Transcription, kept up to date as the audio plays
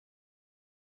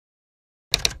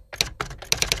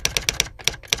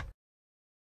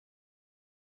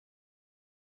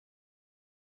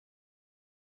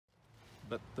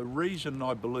but the reason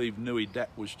I believe Nui Dat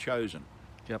was chosen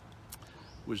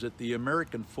was that the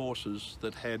American forces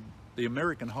that had, the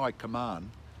American High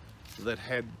Command that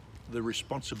had the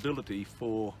responsibility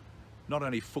for not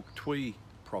only Phuoc Tuy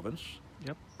province,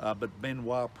 but Ben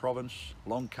Hoa province,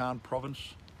 Long Khan province,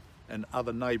 and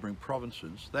other neighbouring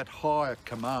provinces, that higher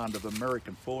command of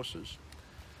American forces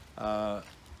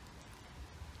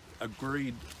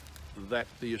agreed that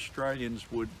the Australians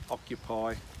would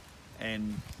occupy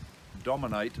and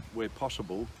dominate, where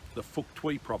possible, the Phuoc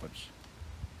Tuy province,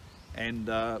 and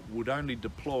would only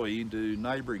deploy into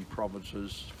neighbouring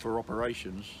provinces for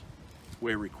operations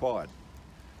where required.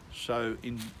 So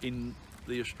in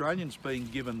the Australians being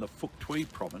given the Phuoc Tuy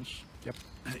province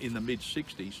in the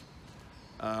mid-60s,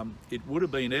 it would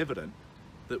have been evident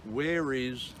that where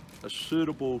is a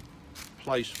suitable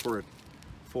place for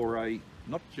a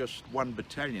not just one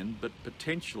battalion, but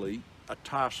potentially a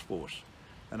task force.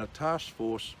 And a task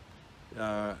force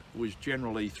was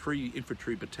generally 3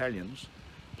 infantry battalions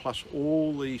plus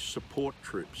all the support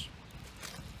troops,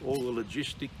 all the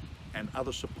logistic and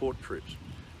other support troops.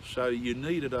 So you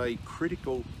needed a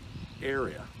critical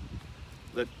area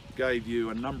that gave you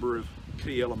a number of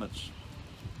key elements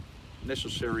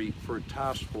necessary for a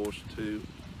task force to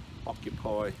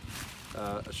occupy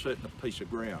a certain piece of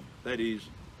ground. That is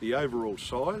the overall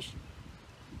size,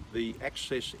 the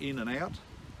access in and out,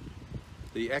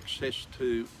 the access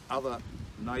to other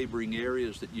neighbouring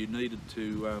areas that you needed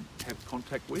to have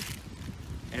contact with,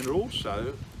 and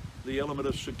also the element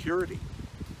of security.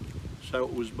 So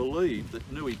it was believed that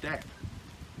Nui Dat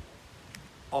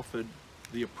offered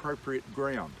the appropriate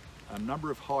ground. A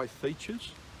number of high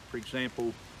features, for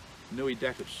example, Nui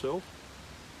Dat itself,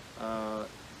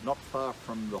 not far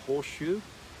from the horseshoe,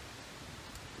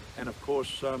 and of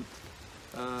course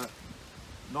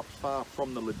not far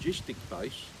from the logistic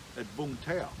base at Vung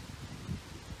Tau.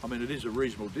 I mean, it is a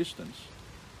reasonable distance,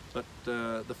 but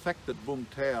the fact that Vung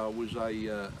Tau was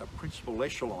a principal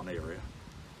echelon area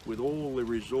with all the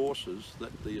resources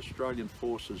that the Australian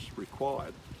forces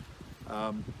required,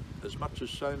 as much as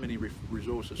so many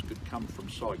resources could come from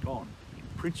Saigon,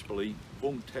 principally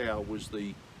Vung Tau was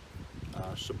the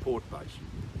support base.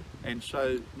 And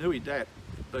so Nui Dat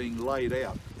being laid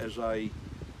out as a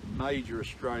major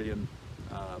Australian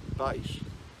base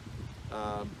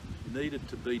needed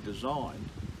to be designed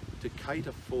to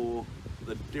cater for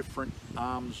the different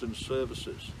arms and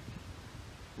services,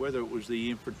 whether it was the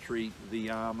infantry, the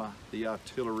armour, the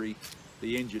artillery,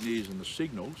 the engineers and the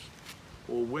signals,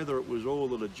 or whether it was all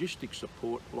the logistic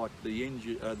support like the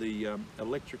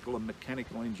electrical and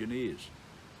mechanical engineers,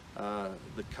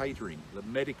 the catering, the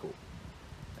medical,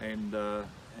 and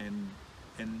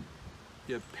you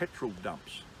know, petrol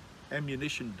dumps,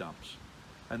 ammunition dumps,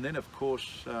 and then of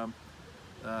course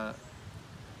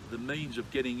the means of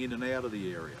getting in and out of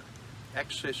the area,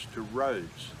 access to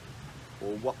roads,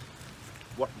 or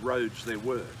what roads there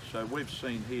were. So we've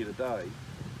seen here today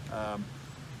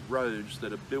roads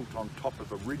that are built on top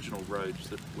of original roads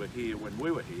that were here when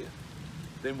we were here.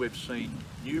 Then we've seen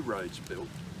new roads built,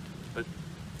 but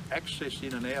access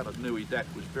in and out of Nui Dat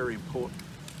was very important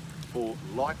for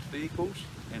light vehicles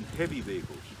and heavy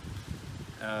vehicles,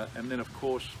 and then of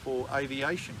course for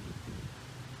aviation.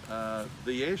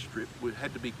 The airstrip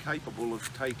had to be capable of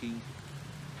taking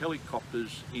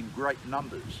helicopters in great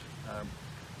numbers.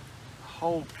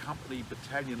 Whole company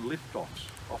battalion liftoffs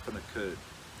often occurred,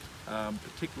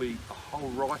 particularly a whole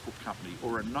rifle company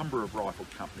or a number of rifle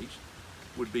companies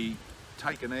would be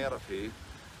taken out of here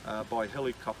by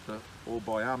helicopter or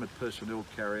by armoured personnel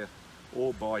carrier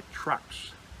or by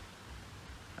trucks.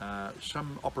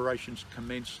 Some operations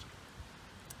commenced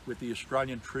with the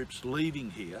Australian troops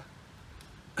leaving here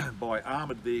by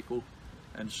armoured vehicle,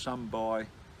 and some by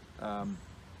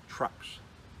trucks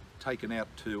taken out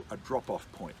to a drop-off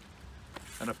point.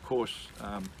 And of course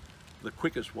the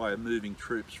quickest way of moving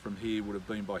troops from here would have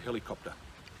been by helicopter.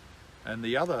 And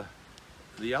the other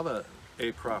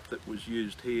aircraft that was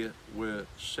used here were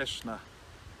Cessna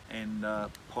and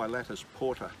Pilatus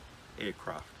Porter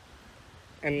aircraft.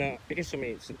 And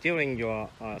during your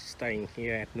staying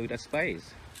here at Nui Dat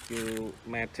base, you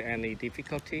met any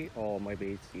difficulty or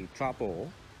maybe the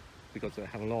trouble because you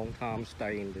have a long time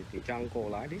staying in the jungle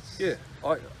like this? Yeah,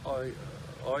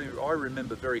 I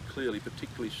remember very clearly,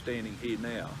 particularly standing here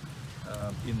now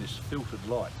in this filtered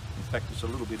light. In fact, it's a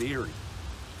little bit eerie.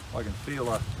 I can feel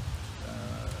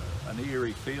an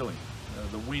eerie feeling.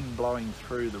 The wind blowing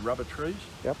through the rubber trees,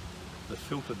 the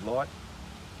filtered light.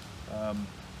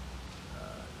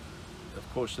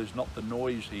 Of course, there's not the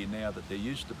noise here now that there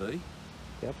used to be.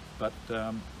 But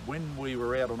when we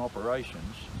were out on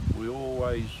operations, we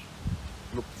always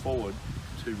looked forward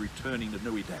to returning to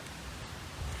Nui Dat.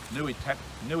 Nui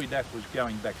Dat was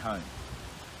going back home.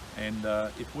 And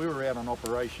if we were out on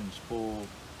operations for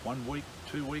 1 week,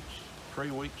 2 weeks,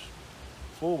 3 weeks,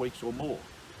 4 weeks or more,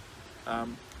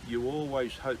 you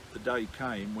always hoped the day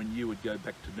came when you would go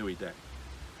back to Nui Dat.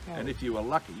 Oh. And if you were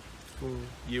lucky,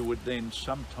 you would then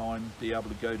sometime be able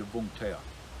to go to Vung Tau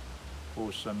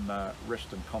for some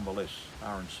rest and convalesce,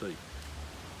 R&C.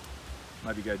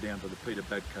 Maybe go down to the Peter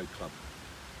Badco Club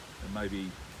and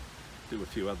maybe do a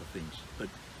few other things. But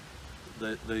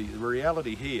the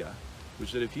reality here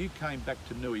was that if you came back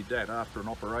to Nui Dat after an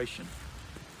operation,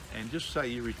 and just say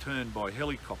you returned by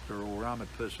helicopter or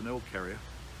armoured personnel carrier,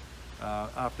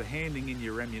 after handing in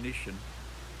your ammunition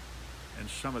and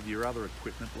some of your other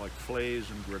equipment like flares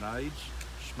and grenades,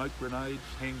 smoke grenades,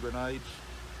 hand grenades,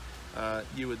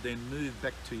 you would then move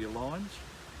back to your lines,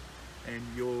 and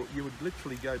you would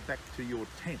literally go back to your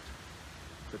tent,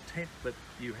 the tent that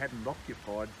you hadn't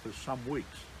occupied for some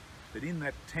weeks. But in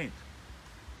that tent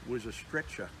was a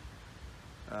stretcher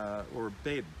or a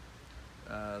bed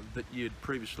that you'd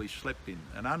previously slept in,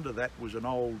 and under that was an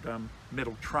old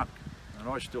metal trunk, and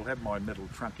I still have my metal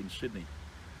trunk in Sydney.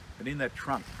 And in that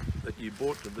trunk that you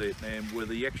brought to Vietnam were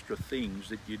the extra things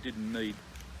that you didn't need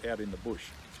out in the bush.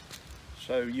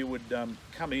 So you would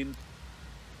come in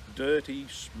dirty,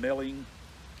 smelling,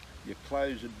 your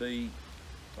clothes would be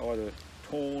either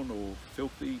torn or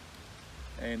filthy,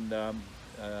 and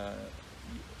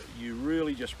you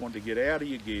really just want to get out of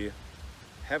your gear,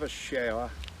 have a shower,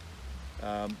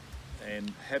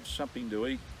 and have something to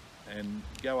eat, and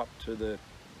go up to the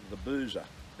boozer,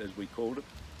 as we called it,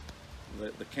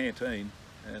 the canteen.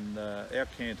 And our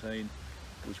canteen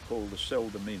was called the Salle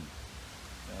de Mine,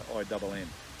 INN,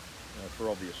 for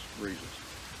obvious reasons.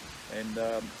 And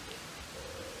of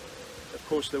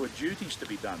course there were duties to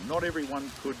be done. Not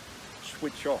everyone could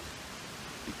switch off,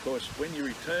 because when you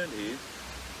returned here,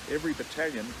 every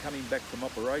battalion coming back from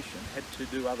operation had to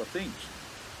do other things.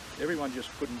 Everyone just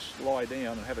couldn't lie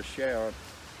down and have a shower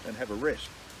and have a rest.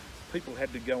 People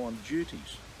had to go on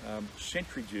duties,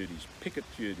 sentry duties, picket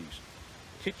duties,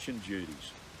 kitchen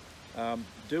duties,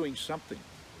 doing something,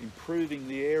 improving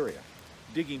the area,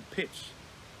 digging pits,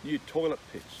 new toilet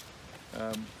pits,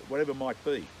 whatever it might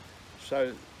be.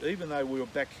 So even though we were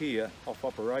back here off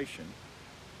operation,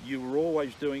 you were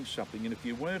always doing something, and if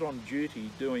you weren't on duty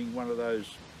doing one of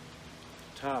those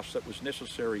tasks that was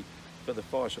necessary for the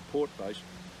fire support base,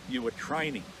 you were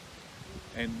training.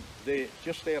 And they're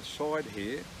just outside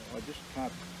here, I just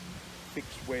can't fix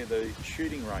where the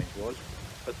shooting range was,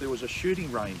 but there was a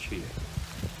shooting range here,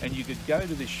 and you could go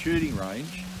to this shooting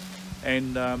range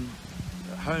and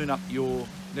hone up your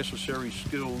necessary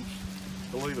skills,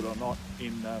 believe it or not,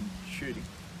 in shooting.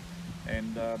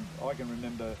 And I can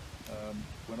remember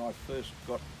when I first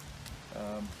got,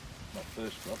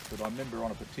 but I remember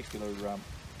on a particular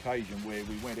occasion where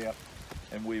we went out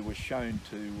and we were shown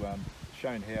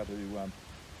how to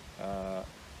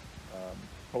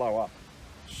blow up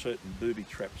certain booby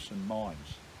traps and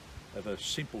mines of a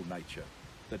simple nature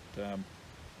that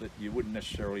you wouldn't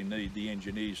necessarily need the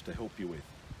engineers to help you with.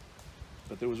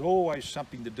 But there was always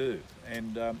something to do,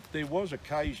 and there was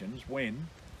occasions when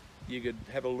you could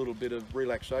have a little bit of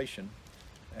relaxation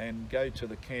and go to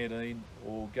the canteen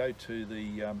or go to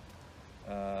the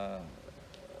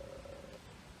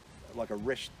like a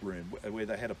rest room where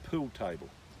they had a pool table,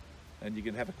 and you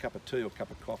could have a cup of tea or a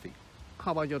cup of coffee.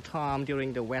 How about your time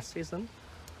during the wet season?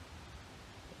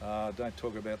 Don't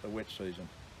talk about the wet season.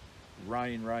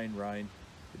 Rain, rain, rain.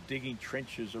 Digging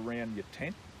trenches around your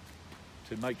tent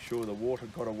to make sure the water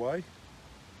got away.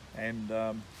 And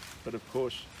but of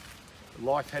course,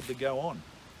 life had to go on.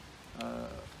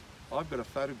 I've got a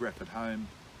photograph at home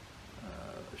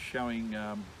showing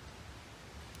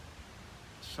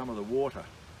some of the water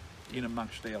in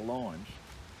amongst our lines,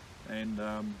 and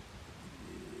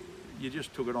you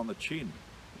just took it on the chin.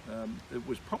 It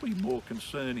was probably more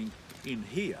concerning in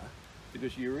here,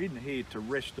 because you're in here to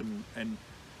rest and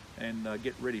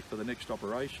get ready for the next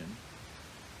operation,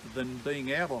 than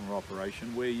being out on an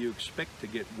operation where you expect to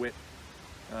get wet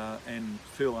and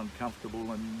feel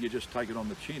uncomfortable, and you just take it on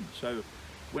the chin. So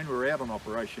when we're out on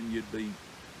operation, you'd be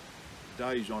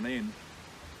days on end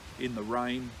in the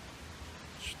rain,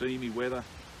 steamy weather,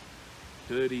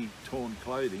 dirty, torn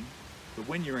clothing. But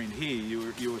when you're in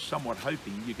here, you were somewhat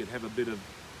hoping you could have a bit of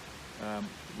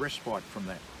respite from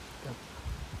that.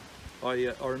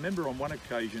 I remember on one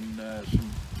occasion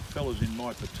some fellas in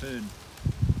my platoon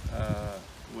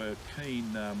were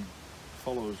keen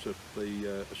followers of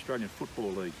the Australian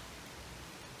Football League.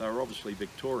 They were obviously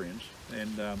Victorians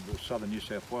and Southern New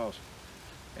South Wales,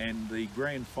 and the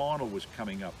grand final was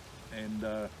coming up,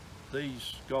 and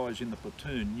these guys in the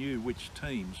platoon knew which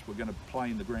teams were going to play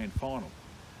in the grand final.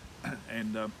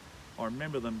 And I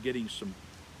remember them getting some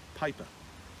paper.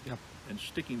 Yep. And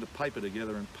sticking the paper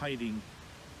together and painting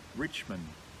Richmond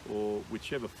or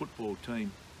whichever football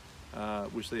team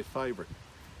was their favourite,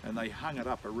 and they hung it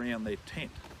up around their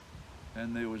tent,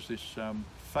 and there was this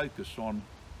focus on,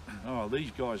 oh,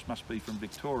 these guys must be from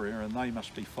Victoria and they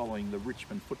must be following the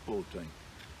Richmond football team,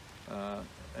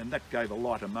 and that gave a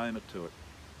lighter moment to it.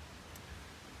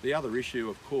 The other issue,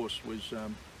 of course, was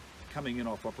coming in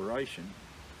off operation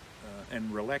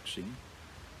and relaxing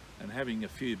and having a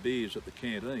few beers at the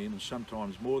canteen, and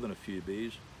sometimes more than a few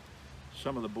beers.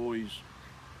 Some of the boys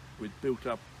with built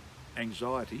up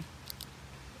anxiety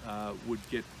would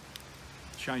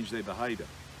change their behaviour,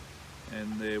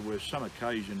 and there were some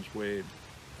occasions where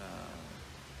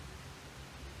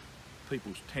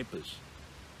people's tempers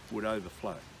would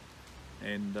overflow,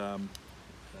 and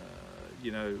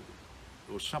you know,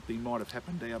 or something might have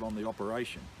happened out on the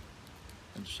operation,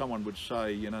 and someone would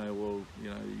say, you know, well, you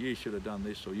know, you should have done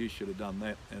this or you should have done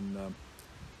that, and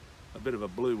a bit of a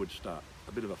blue would start,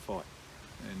 a bit of a fight,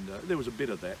 and there was a bit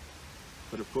of that.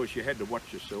 But of course you had to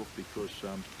watch yourself, because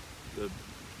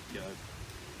you know,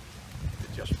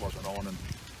 it just wasn't on,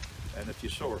 and if you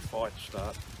saw a fight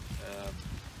start,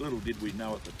 little did we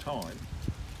know at the time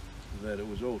that it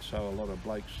was also a lot of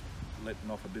blokes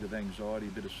letting off a bit of anxiety,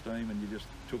 a bit of steam, and you just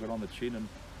took it on the chin and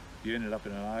you ended up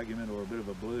in an argument or a bit of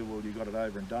a blue. Well, you got it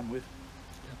over and done with.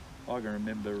 Yep. I can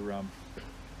remember